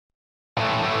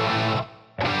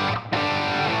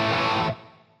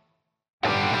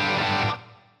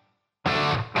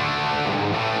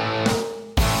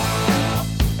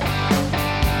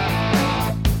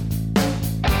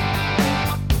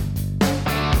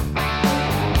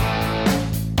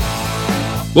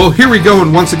Well, here we go,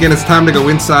 and once again, it's time to go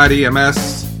inside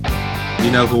EMS.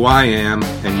 You know who I am,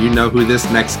 and you know who this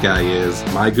next guy is.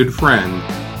 My good friend,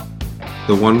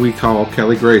 the one we call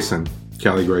Kelly Grayson.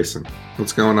 Kelly Grayson,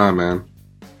 what's going on, man?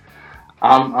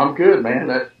 I'm good, man.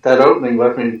 That opening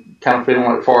left me kind of feeling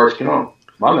like Forrest Gump.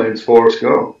 My name's Forrest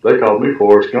Gump. They call me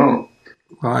Forrest Gump.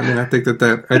 Well, I mean, I think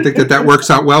that works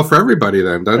out well for everybody,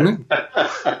 then, doesn't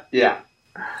it? Yeah,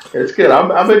 it's good.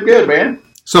 I've been good, man.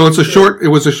 So it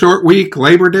was a short week,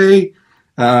 Labor Day.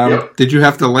 Yep. Did you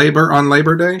have to labor on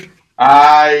Labor Day?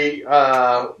 I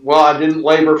didn't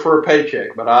labor for a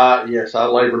paycheck, but I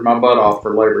labored my butt off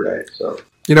for Labor Day. So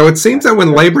it seems that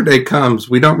when Labor Day comes,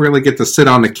 we don't really get to sit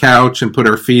on the couch and put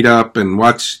our feet up and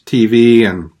watch TV.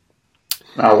 And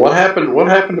what happened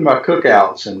to my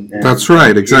cookouts and that's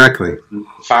right, exactly.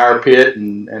 Fire pit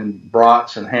and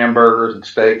brats and hamburgers and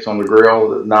steaks on the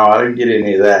grill. No, I didn't get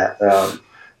any of that.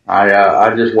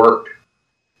 I just worked.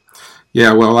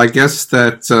 Yeah, well, I guess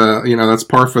that, that's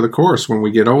par for the course when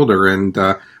we get older, and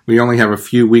we only have a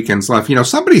few weekends left.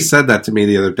 Somebody said that to me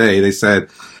the other day. They said,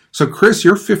 "So, Chris,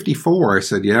 you're 54. I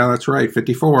said, "Yeah, that's right,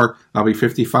 54. I'll be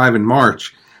 55 in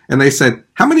March." And they said,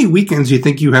 "How many weekends do you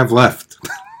think you have left?"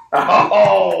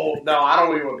 Oh, no, I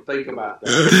don't even think about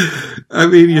that. I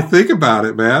mean, you think about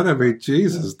it, man. I mean,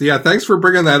 Jesus. Yeah, thanks for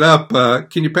bringing that up.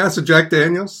 Can you pass a Jack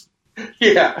Daniels?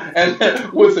 Yeah,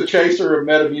 and with the chaser of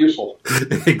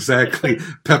Metamucil. Exactly,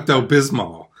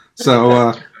 Pepto-Bismol.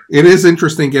 So it is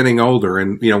interesting getting older,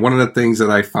 and one of the things that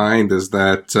I find is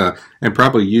that, and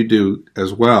probably you do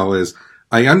as well, is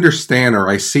I understand or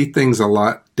I see things a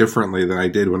lot differently than I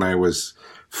did when I was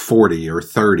 40 or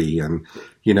 30, and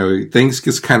things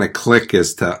just kind of click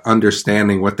as to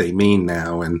understanding what they mean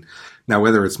now, and now,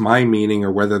 whether it's my meaning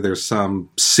or whether there's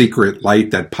some secret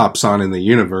light that pops on in the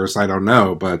universe, I don't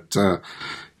know. But,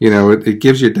 it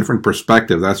gives you a different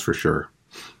perspective, that's for sure.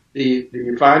 Do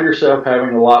you find yourself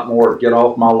having a lot more get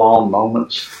off my lawn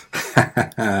moments?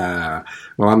 Well,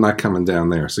 I'm not coming down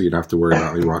there, so you don't have to worry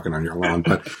about me walking on your lawn.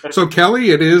 But so, Kelly,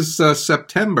 it is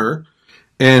September.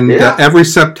 And every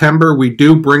September we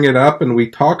do bring it up and we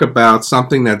talk about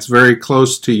something that's very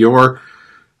close to your,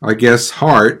 I guess,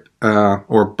 heart.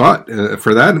 Or butt,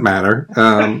 for that matter,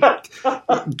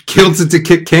 Kilted to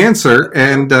Kick Cancer.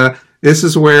 And this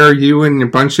is where you and a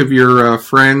bunch of your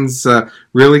friends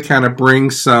really kind of bring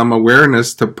some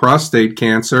awareness to prostate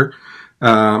cancer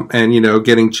and,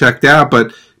 getting checked out.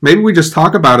 But maybe we just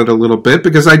talk about it a little bit,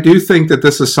 because I do think that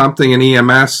this is something in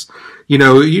EMS, you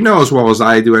know as well as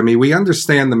I do. I mean, we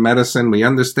understand the medicine, we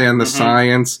understand the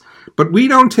science, but we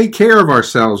don't take care of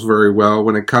ourselves very well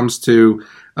when it comes to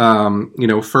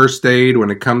first aid, when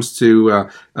it comes to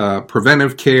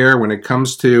preventive care, when it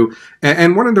comes to,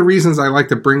 and one of the reasons I like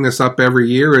to bring this up every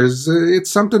year is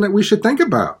it's something that we should think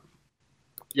about.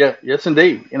 Yeah, yes,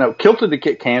 indeed. Kilted to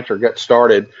Kick Cancer got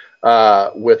started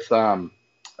with an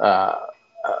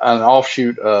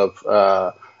offshoot of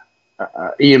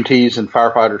EMTs and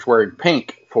firefighters wearing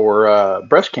pink for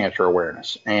breast cancer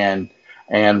awareness, and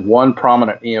one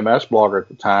prominent EMS blogger at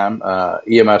the time,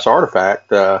 EMS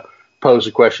Artifact, posed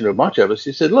a question to a bunch of us.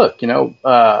 He said, look,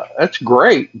 that's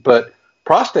great, but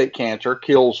prostate cancer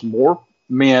kills more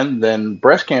men than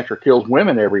breast cancer kills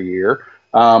women every year.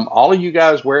 All of you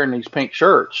guys wearing these pink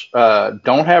shirts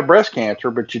don't have breast cancer,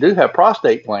 but you do have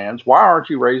prostate glands. Why aren't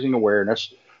you raising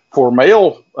awareness for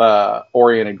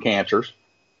male-oriented cancers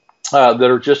that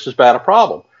are just as bad a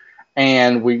problem?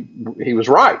 And he was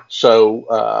right. So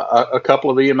a couple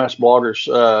of EMS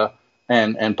bloggers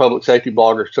and public safety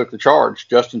bloggers took the charge.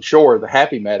 Justin Shore, the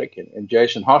Happy Medic, and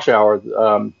Jason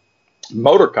Hoshauer,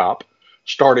 motor cop,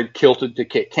 started Kilted to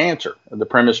Kick Cancer. The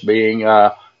premise being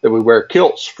that we wear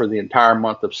kilts for the entire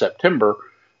month of September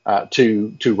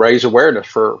to raise awareness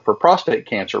for prostate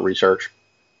cancer research.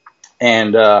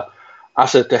 And I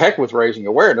said, to heck with raising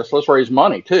awareness, let's raise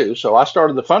money too. So I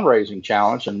started the fundraising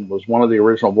challenge and was one of the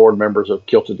original board members of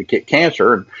Kilted to Kick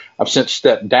Cancer. And I've since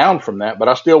stepped down from that, but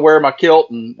I still wear my kilt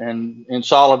and in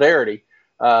solidarity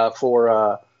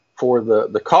for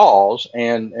the cause.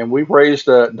 And we've raised,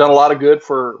 done a lot of good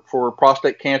for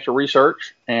prostate cancer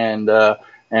research and done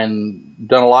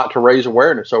a lot to raise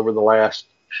awareness over the last,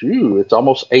 it's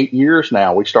almost 8 years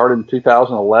now. We started in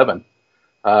 2011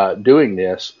 doing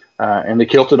this. And the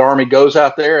Kilted Army goes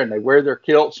out there and they wear their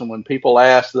kilts. And when people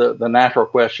ask the natural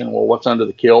question, well, what's under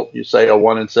the kilt? You say a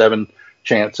 1 in 7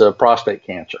 chance of prostate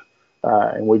cancer.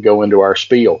 And we go into our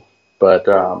spiel. But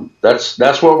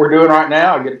that's what we're doing right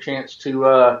now. I get a chance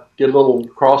to get a little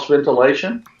cross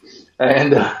ventilation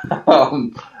and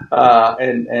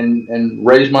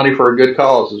raise money for a good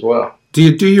cause as well. Do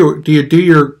you do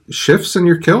your shifts in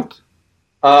your kilt?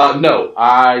 No,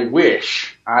 I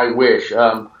wish.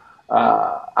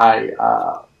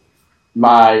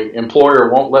 My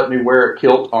employer won't let me wear a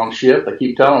kilt on shift. I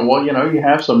keep telling them, well, you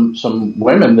have some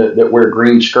women that wear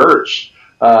green skirts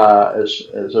as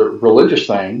a religious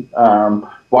thing.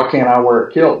 Why can't I wear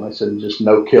a kilt? And they said, just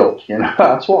no kilt.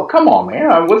 I said, well, come on,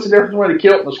 man. What's the difference between a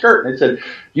kilt and a skirt? And they said,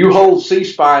 you hold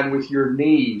C-spine with your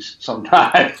knees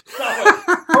sometimes.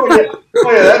 That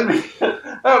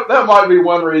might be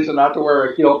one reason not to wear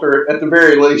a kilt, or at the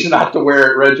very least not to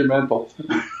wear it regimental.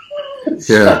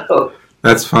 Yeah.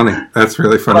 That's funny. That's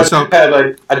really funny.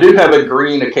 I do have a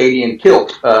green Acadian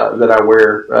kilt that I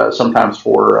wear sometimes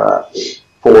for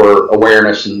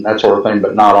awareness and that sort of thing,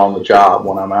 but not on the job.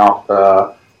 When I'm out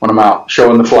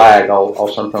showing the flag, I'll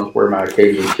sometimes wear my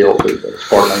Acadian kilt as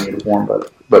part of my uniform,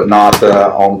 but not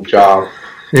on the job.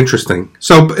 Interesting.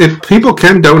 So if people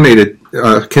can donate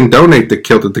the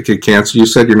kilt at the Kid Cancer, you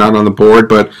said you're not on the board,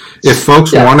 but if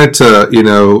folks wanted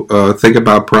to, think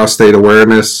about prostate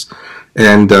awareness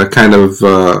and kind of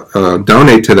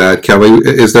donate to that, Kelly,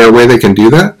 is there a way they can do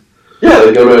that? Yeah,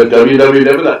 they go to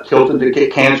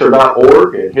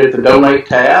www.kiltedtokidcancer.org and hit the donate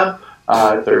tab.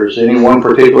 If there's any one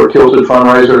particular kilted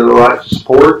fundraiser that they'd like to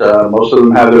support, most of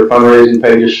them have their fundraising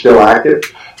pages still active.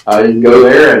 You can go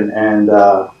there and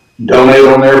donate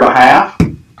on their behalf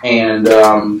and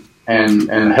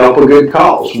help a good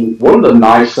cause. One of the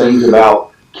nice things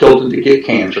about Kilted to Get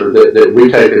Cancer that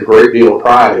we take a great deal of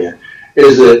pride in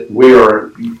is that we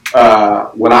are,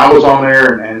 when I was on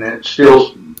there, and it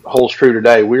still holds true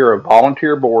today, we are a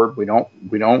volunteer board. We are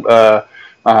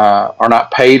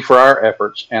not paid for our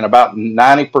efforts, and about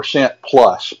 90%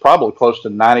 plus, probably close to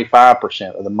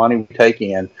 95% of the money we take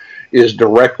in is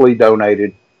directly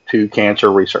donated to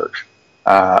cancer research.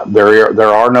 There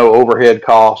are no overhead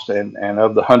costs, and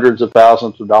of the hundreds of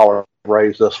thousands of dollars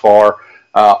raised thus far,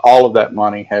 all of that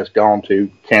money has gone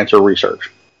to cancer research.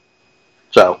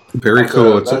 So very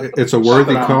cool. It's a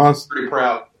worthy cause. I'm pretty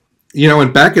proud.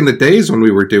 And back in the days when we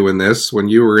were doing this, when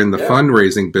you were in the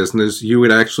fundraising business, you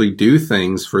would actually do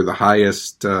things for the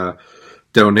highest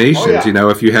donations. Oh,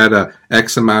 yeah. If you had a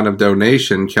X amount of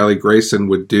donation, Kelly Grayson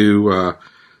would do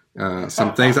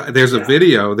some things. There's a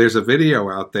video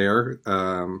out there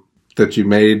that you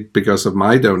made because of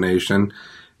my donation.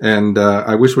 And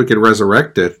I wish we could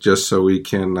resurrect it just so we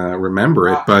can remember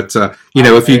it. But it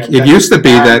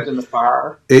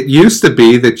used to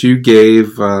be that you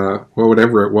gave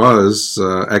whatever it was,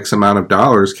 X amount of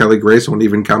dollars. Kelly Grace wouldn't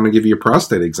even come and give you a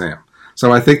prostate exam.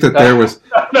 So I think that there was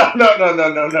no.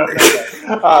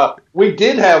 We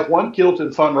did have one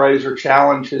Kilted fundraiser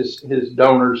challenge his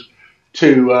donors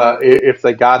to if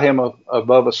they got him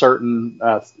above a certain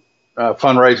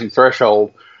fundraising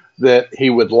threshold, that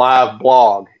he would live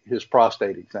blog his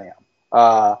prostate exam.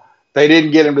 They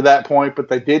didn't get him to that point, but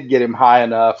they did get him high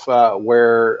enough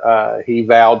where he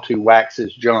vowed to wax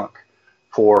his junk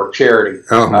for charity.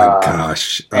 Oh my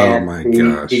gosh!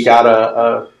 He got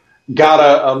a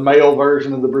male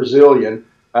version of the Brazilian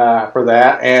for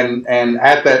that, and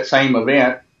at that same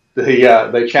event,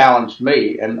 they challenged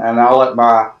me, and I let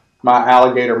my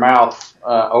alligator mouth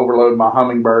overload my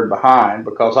hummingbird behind,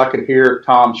 because I could hear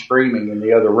Tom screaming in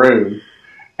the other room,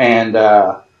 and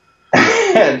I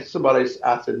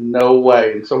said, no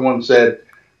way. And someone said,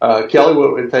 Kelly,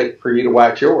 what would it take for you to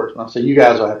wax yours? And I said, you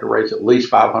guys will have to raise at least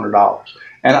 $500.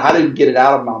 And I didn't get it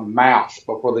out of my mouth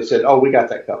before they said, oh, we got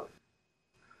that covered.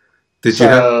 Did you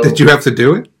have to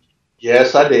do it?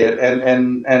 Yes, I did.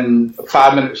 And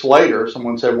 5 minutes later,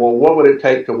 someone said, well, what would it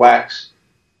take to wax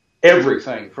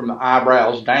everything from the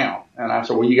eyebrows down? And I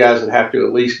said, well, you guys would have to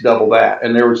at least double that.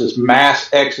 And there was this mass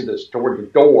exodus toward the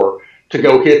door to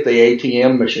go hit the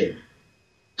ATM machine.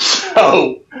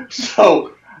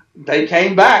 So they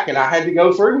came back, and I had to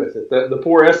go through with it. The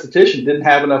poor esthetician didn't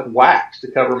have enough wax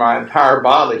to cover my entire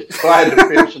body, so I had to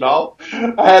finish it off.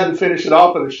 I had to finish it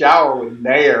off in the shower with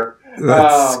Nair.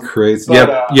 That's crazy.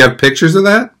 You have pictures of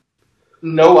that?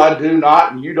 No, I do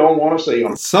not, and you don't want to see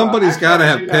them. Somebody's got to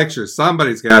have pictures.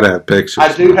 Somebody's got to have pictures.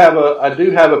 I do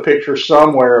have a picture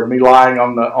somewhere of me lying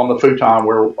on the futon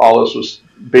where all this was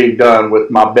being done,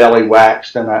 with my belly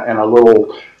waxed and a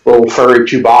little furry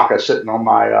Chewbacca sitting on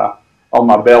my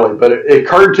belly. But it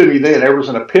occurred to me then, there was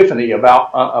an epiphany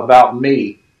about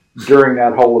me during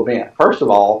that whole event. First of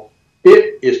all,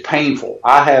 it is painful.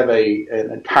 I have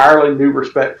an entirely new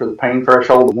respect for the pain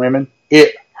threshold of women.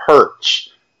 It hurts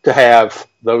to have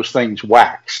those things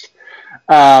waxed.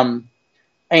 And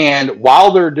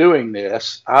while they're doing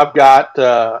this, I've got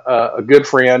a good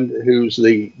friend who's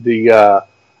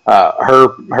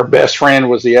her best friend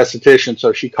was the esthetician,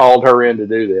 so she called her in to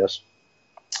do this.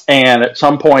 And at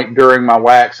some point during my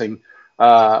waxing,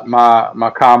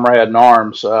 my comrade in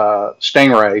arms,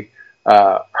 Stingray,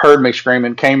 heard me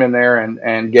screaming, came in there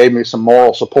and gave me some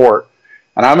moral support.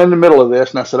 And I'm in the middle of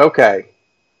this, and I said, okay,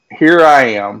 here I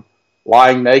am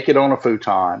lying naked on a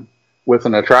futon with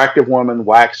an attractive woman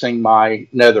waxing my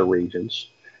nether regions,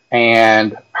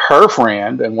 and her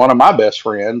friend and one of my best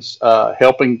friends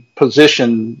helping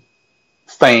position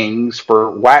things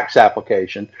for wax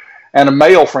application, and a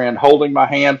male friend holding my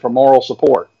hand for moral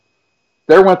support.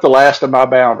 There went the last of my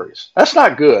boundaries. That's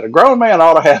not good. A grown man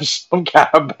ought to have some kind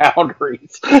of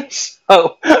boundaries.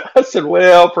 So I said,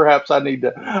 well, perhaps I need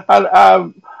to.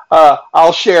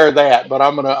 I'll share that, but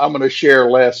I'm gonna share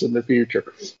less in the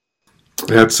future.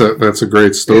 That's a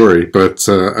great story, but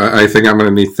I think I'm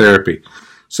going to need therapy.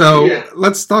 So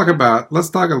let's talk about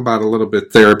a little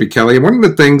bit therapy, Kelly. One of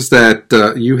the things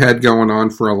that you had going on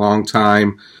for a long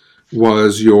time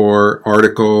was your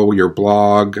article, your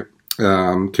blog,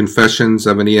 Confessions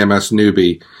of an EMS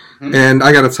Newbie. Mm-hmm. And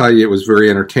I got to tell you, it was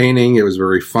very entertaining. It was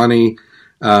very funny.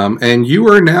 And you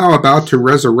are now about to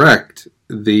resurrect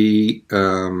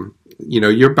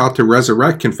you're about to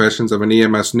resurrect Confessions of an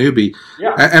EMS Newbie.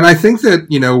 Yeah. And I think that,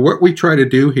 what we try to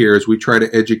do here is we try to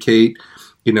educate,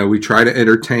 we try to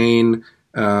entertain,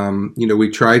 we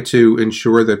try to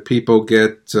ensure that people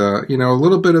get, a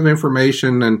little bit of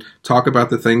information and talk about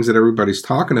the things that everybody's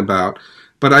talking about.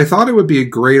 But I thought it would be a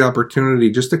great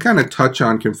opportunity just to kind of touch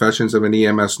on Confessions of an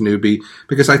EMS Newbie,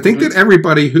 because I think that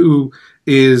everybody who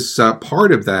is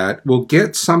part of that will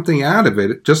get something out of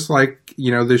it, just like,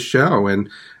 this show.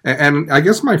 And I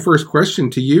guess my first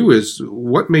question to you is,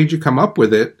 what made you come up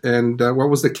with it, and what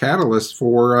was the catalyst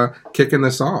for kicking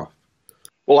this off?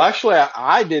 Well, actually,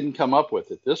 I didn't come up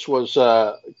with it. This was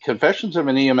Confessions of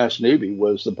an EMS Newbie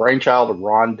was the brainchild of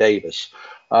Ron Davis.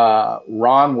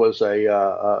 Ron was a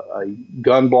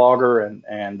gun blogger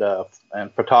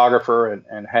and photographer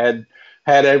and had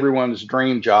everyone's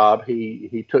dream job.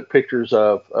 He took pictures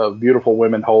of beautiful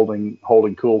women holding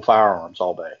cool firearms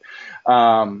all day.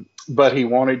 But he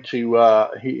wanted to.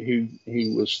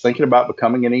 He was thinking about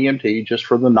becoming an EMT just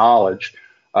for the knowledge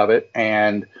of it,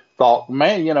 and thought,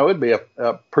 man, it'd be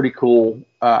a pretty cool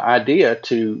idea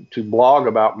to blog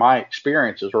about my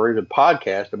experiences, or even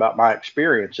podcast about my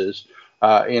experiences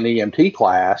in EMT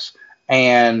class,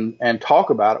 and talk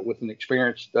about it with an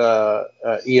experienced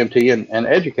EMT and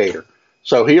educator.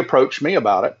 So he approached me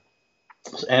about it,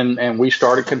 and we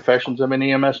started Confessions of an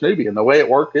EMS Newbie. And the way it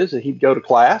worked is that he'd go to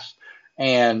class,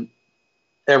 and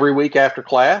every week after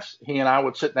class, he and I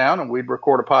would sit down and we'd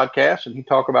record a podcast, and he'd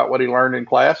talk about what he learned in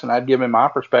class, and I'd give him my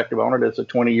perspective on it as a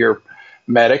 20-year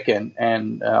medic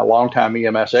and a longtime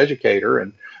EMS educator,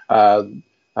 and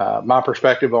my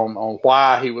perspective on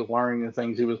why he was learning the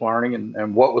things he was learning,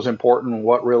 and what was important and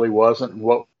what really wasn't, and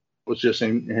what was just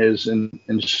in his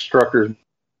instructors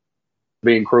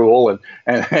being cruel, and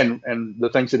the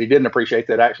things that he didn't appreciate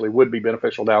that actually would be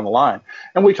beneficial down the line.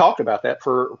 And we talked about that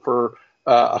for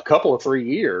a couple of 3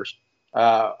 years,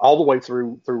 all the way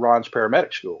through Ron's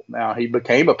paramedic school. Now, he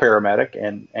became a paramedic,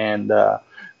 and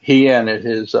he and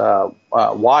his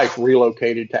wife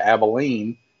relocated to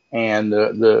Abilene. And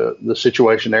the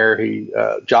situation there,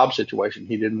 job situation,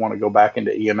 he didn't want to go back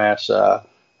into EMS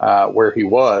where he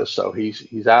was. So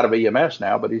he's out of EMS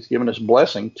now, but he's given us a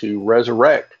blessing to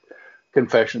resurrect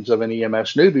Confessions of an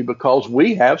EMS Newbie, because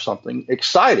we have something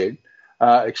exciting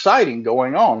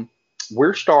going on.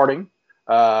 We're starting.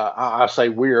 I say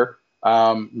we're.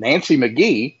 Nancy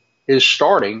McGee is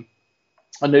starting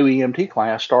a new EMT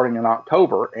class starting in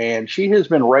October, and she has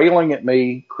been railing at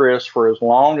me, Chris, for as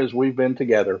long as we've been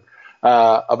together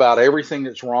about everything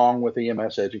that's wrong with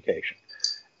EMS education.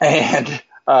 And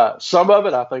some of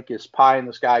it, I think, is pie in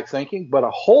the sky thinking, but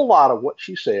a whole lot of what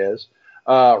she says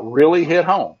really hit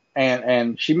home.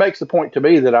 And she makes the point to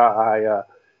me that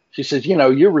she says,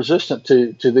 you're resistant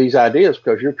to these ideas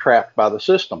because you're trapped by the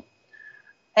system.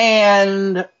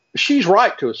 And she's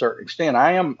right to a certain extent.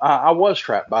 I was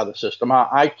trapped by the system.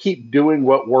 I keep doing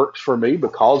what works for me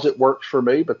because it works for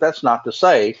me, but that's not to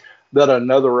say that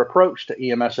another approach to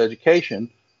EMS education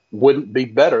wouldn't be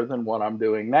better than what I'm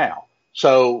doing now.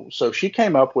 So she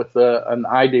came up with an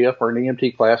idea for an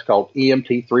EMT class called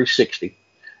EMT 360.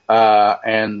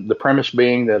 And the premise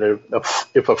being that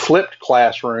if a flipped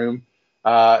classroom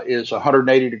is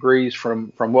 180 degrees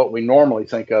from what we normally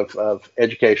think of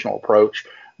educational approach,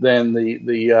 then the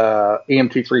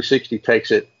EMT 360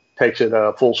 takes it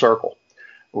full circle.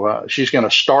 She's going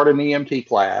to start an EMT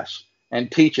class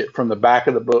and teach it from the back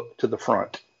of the book to the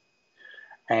front.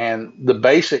 And the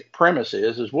basic premise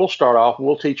is we'll start off,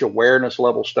 we'll teach awareness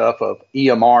level stuff of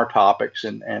EMR topics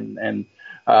and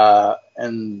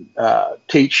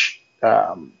teach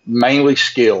mainly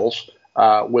skills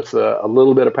with a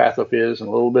little bit of pathophys and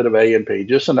a little bit of A&P,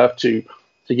 just enough to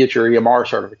get your EMR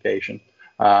certification.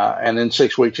 And then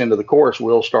 6 weeks into the course,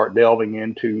 we'll start delving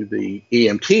into the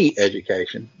EMT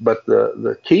education. But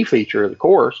the key feature of the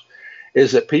course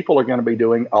is that people are going to be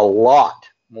doing a lot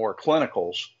more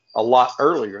clinicals a lot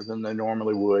earlier than they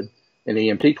normally would in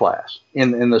EMT class,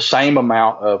 in the same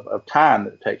amount of time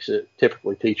that it takes to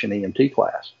typically teach an EMT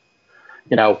class.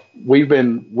 You know, we've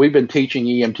been teaching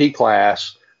EMT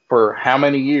class for how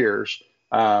many years?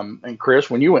 And Chris,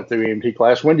 when you went through EMT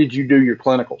class, when did you do your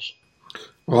clinicals?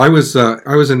 Well, I was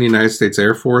in the United States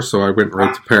Air Force, so I went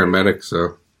right to paramedic.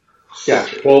 So,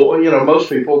 gotcha. Well, you know, most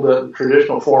people, the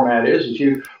traditional format is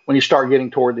when you start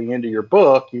getting toward the end of your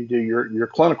book, you do your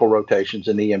clinical rotations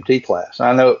in EMT class. And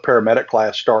I know paramedic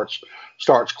class starts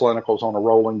clinicals on a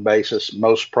rolling basis.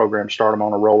 Most programs start them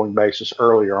on a rolling basis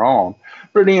earlier on.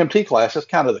 But in EMT class, that's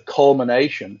kind of the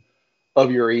culmination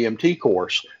of your EMT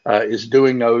course, is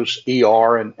doing those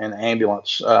ER and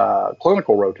ambulance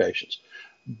clinical rotations.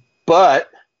 But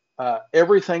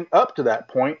everything up to that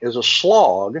point is a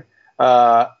slog,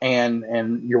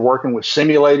 and you're working with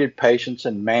simulated patients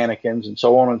and mannequins and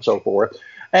so on and so forth.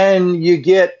 And you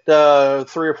get 3 or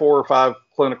 4 or 5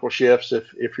 clinical shifts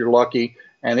if you're lucky.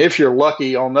 And if you're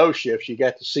lucky on those shifts, you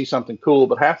get to see something cool.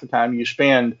 But half the time you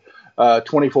spend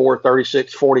 24,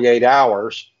 36, 48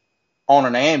 hours on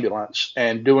an ambulance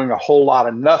and doing a whole lot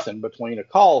of nothing between a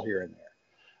call here and there.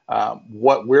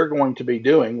 What we're going to be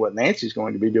doing, what Nancy's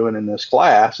going to be doing in this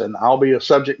class, and I'll be a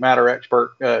subject matter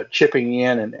expert chipping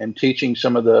in and teaching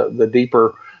some of the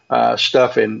deeper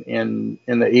stuff in the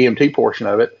EMT portion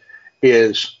of it,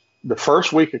 is the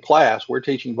first week of class, we're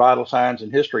teaching vital signs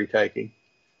and history taking.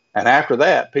 And after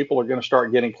that, people are going to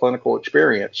start getting clinical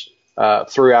experience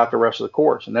throughout the rest of the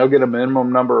course. And they'll get a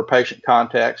minimum number of patient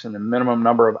contacts and a minimum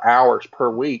number of hours per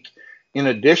week in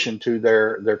addition to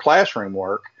their classroom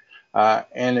work.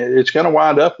 And it's going to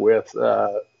wind up with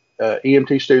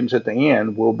EMT students at the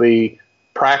end will be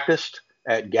practiced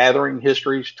at gathering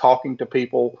histories, talking to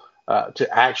people,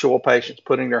 to actual patients,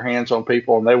 putting their hands on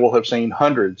people, and they will have seen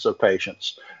hundreds of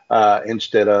patients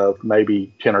instead of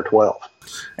maybe 10 or 12.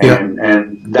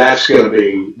 And that's going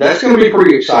to be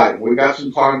pretty exciting. We've got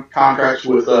some contracts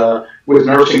with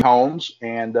nursing homes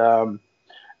and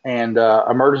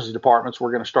emergency departments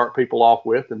we're going to start people off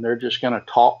with, and they're just going to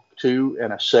talk to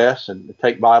and assess and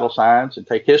take vital signs and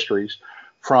take histories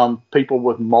from people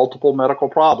with multiple medical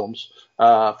problems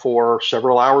for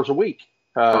several hours a week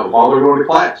while they're going to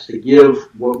class, to give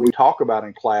what we talk about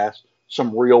in class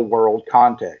some real world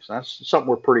context. And that's something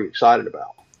we're pretty excited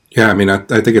about. Yeah, I mean, I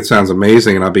think it sounds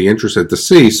amazing, and I'll be interested to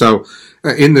see. So,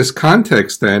 in this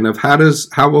context, then, of how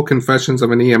will Confessions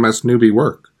of an EMS Newbie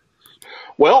work?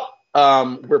 Well,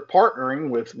 we're partnering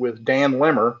with Dan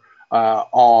Limmer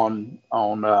on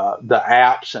the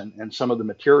apps and some of the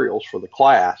materials for the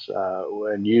class,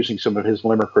 and using some of his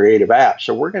Limmer Creative apps.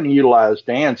 So we're going to utilize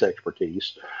Dan's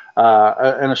expertise,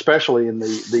 and especially in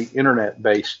the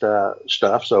internet-based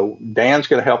stuff. So Dan's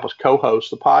going to help us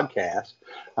co-host the podcast.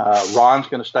 Ron's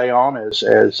going to stay on as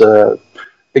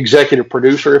executive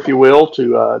producer, if you will,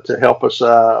 to help us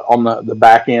on the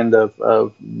back end of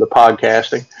the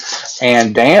podcasting.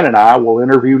 And Dan and I will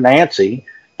interview Nancy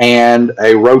and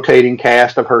a rotating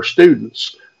cast of her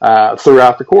students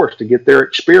throughout the course to get their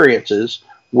experiences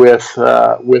with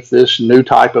this new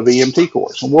type of EMT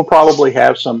course. And we'll probably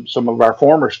have some of our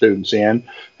former students in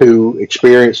who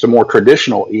experienced a more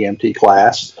traditional EMT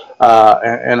class,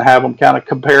 and have them kind of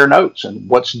compare notes and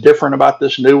what's different about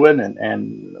this new one,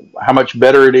 and how much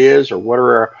better it is, or what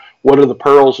are the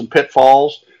pearls and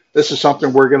pitfalls. This is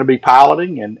something we're going to be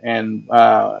piloting, and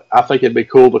I think it'd be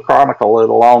cool to chronicle it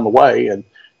along the way,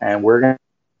 and we're going to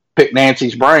pick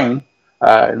Nancy's brain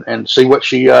and see what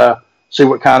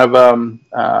what kind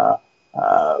of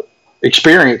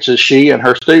experiences she and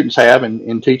her students have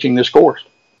in teaching this course.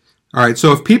 All right.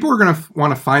 So if people are going to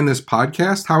want to find this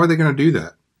podcast, how are they going to do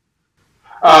that?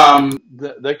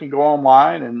 They can go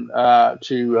online and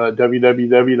to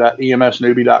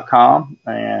www.emsnewbie.com,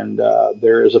 and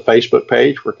there is a Facebook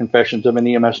page for Confessions of an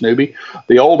EMS Newbie.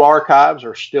 The old archives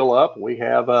are still up. We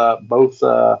have both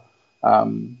the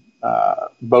paramedic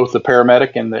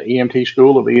and the EMT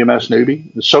school of EMS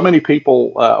Newbie. So many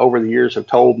people over the years have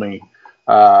told me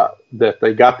that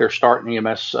they got their start in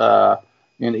EMS by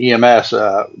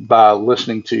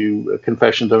listening to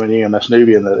Confessions of an EMS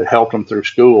Newbie, and that it helped them through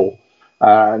school.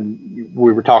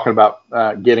 We were talking about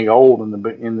getting old in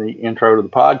the intro to the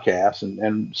podcast,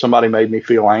 and somebody made me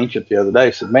feel ancient the other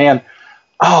day. Said, "Man,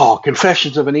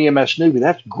 Confessions of an EMS Newbie,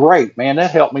 that's great, man. That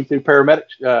helped me through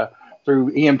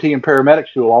EMT and paramedic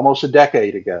school almost a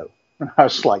decade ago." I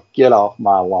was like, get off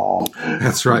my lawn.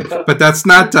 That's right. But that's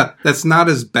not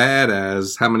as bad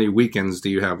as how many weekends do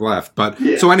you have left. But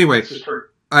so anyway,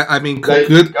 I mean, go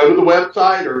to the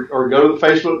website or go to the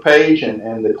Facebook page,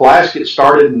 and the class gets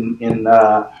started in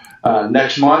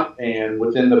next month. And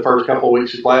within the first couple of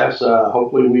weeks of class,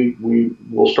 hopefully we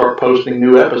will start posting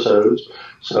new episodes.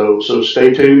 So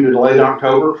stay tuned in late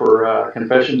October for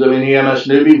Confessions of an EMS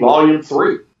Newbie Volume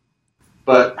 3.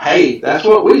 But hey, that's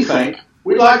what we think.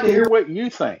 We'd like to hear what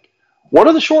you think. What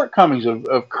are the shortcomings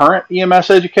of current EMS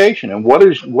education, and what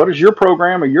is your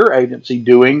program or your agency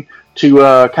doing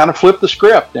to kind of flip the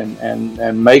script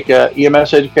and make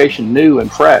EMS education new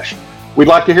and fresh? We'd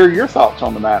like to hear your thoughts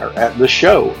on the matter at the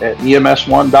show at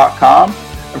EMS1.com.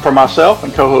 And for myself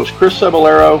and co-host Chris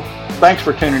Cebollero, thanks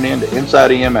for tuning in to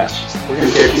Inside EMS. We're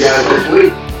going to catch you guys next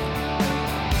week.